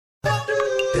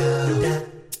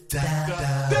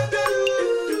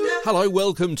Hello,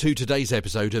 welcome to today's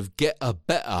episode of Get a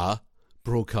Better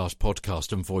Broadcast,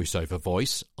 Podcast and Voiceover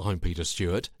Voice. I'm Peter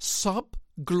Stewart.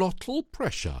 Sub-Glottal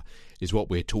Pressure is what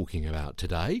we're talking about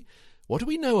today. What do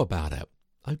we know about it?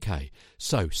 Okay,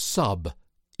 so sub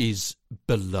is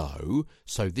below,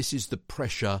 so this is the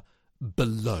pressure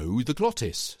below the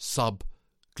glottis,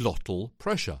 sub-glottal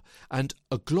pressure. And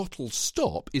a glottal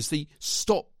stop is the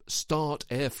stop-start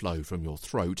airflow from your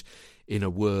throat in a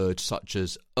word such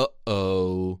as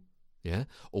uh-oh, yeah,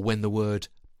 or when the word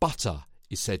butter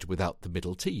is said without the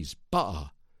middle T's, butter,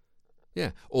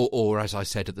 yeah, or as I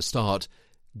said at the start,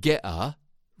 get a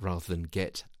rather than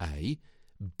get a,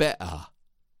 better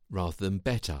rather than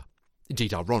better.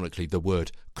 Indeed, ironically, the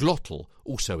word glottal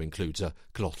also includes a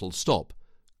glottal stop,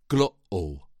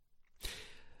 glottal.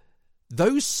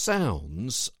 Those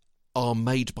sounds are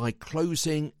made by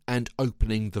closing and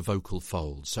opening the vocal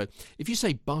folds. So if you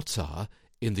say butter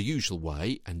in the usual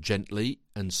way and gently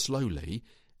and slowly,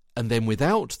 and then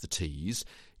without the T's,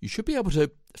 you should be able to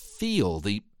feel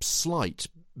the slight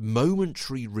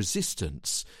momentary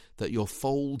resistance that your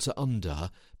folds are under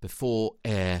before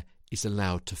air is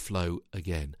allowed to flow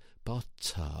again.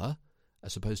 Butter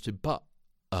as opposed to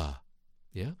but-a,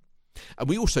 yeah? And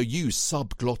we also use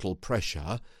subglottal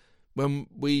pressure when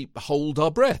we hold our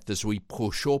breath as we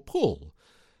push or pull.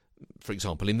 For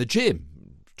example, in the gym,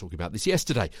 talking about this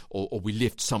yesterday, or we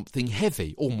lift something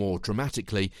heavy, or more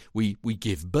dramatically, we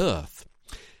give birth.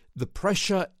 The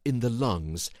pressure in the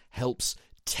lungs helps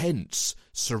tense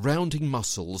surrounding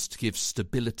muscles to give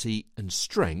stability and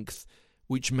strength,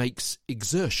 which makes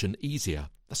exertion easier.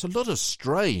 That's a lot of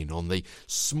strain on the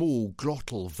small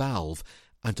glottal valve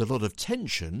and a lot of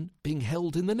tension being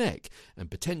held in the neck, and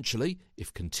potentially,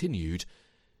 if continued,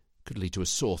 could lead to a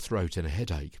sore throat and a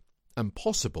headache, and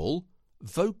possible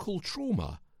vocal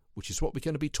trauma, which is what we're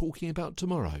going to be talking about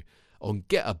tomorrow on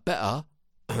Get a Better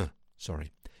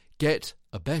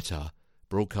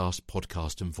Broadcast,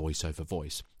 Podcast and Voiceover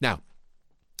Voice. Now,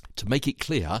 to make it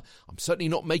clear, I'm certainly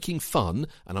not making fun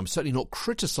and I'm certainly not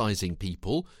criticising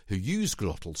people who use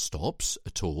glottal stops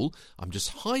at all. I'm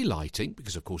just highlighting,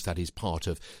 because of course that is part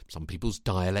of some people's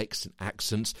dialects and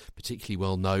accents, particularly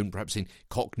well known, perhaps in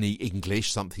Cockney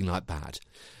English, something like that.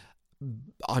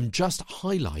 I'm just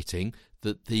highlighting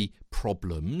that the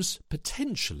problems,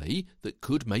 potentially, that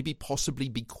could maybe possibly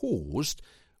be caused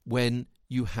when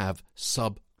you have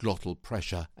subglottal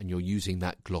pressure and you're using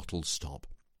that glottal stop.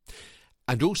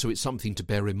 And also it's something to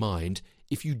bear in mind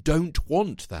if you don't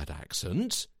want that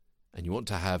accent and you want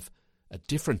to have a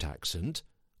different accent,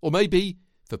 or maybe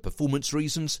for performance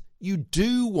reasons you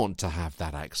do want to have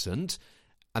that accent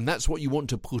and that's what you want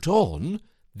to put on,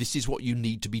 this is what you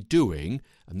need to be doing,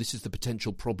 and this is the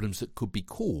potential problems that could be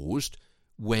caused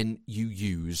when you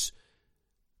use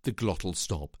the glottal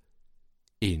stop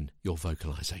in your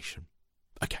vocalisation.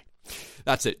 Okay.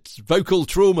 That's it. Vocal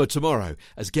trauma tomorrow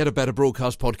as Get a Better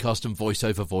Broadcast, Podcast and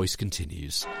Voiceover Voice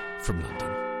continues from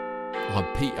London. I'm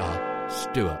Peter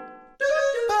Stewart.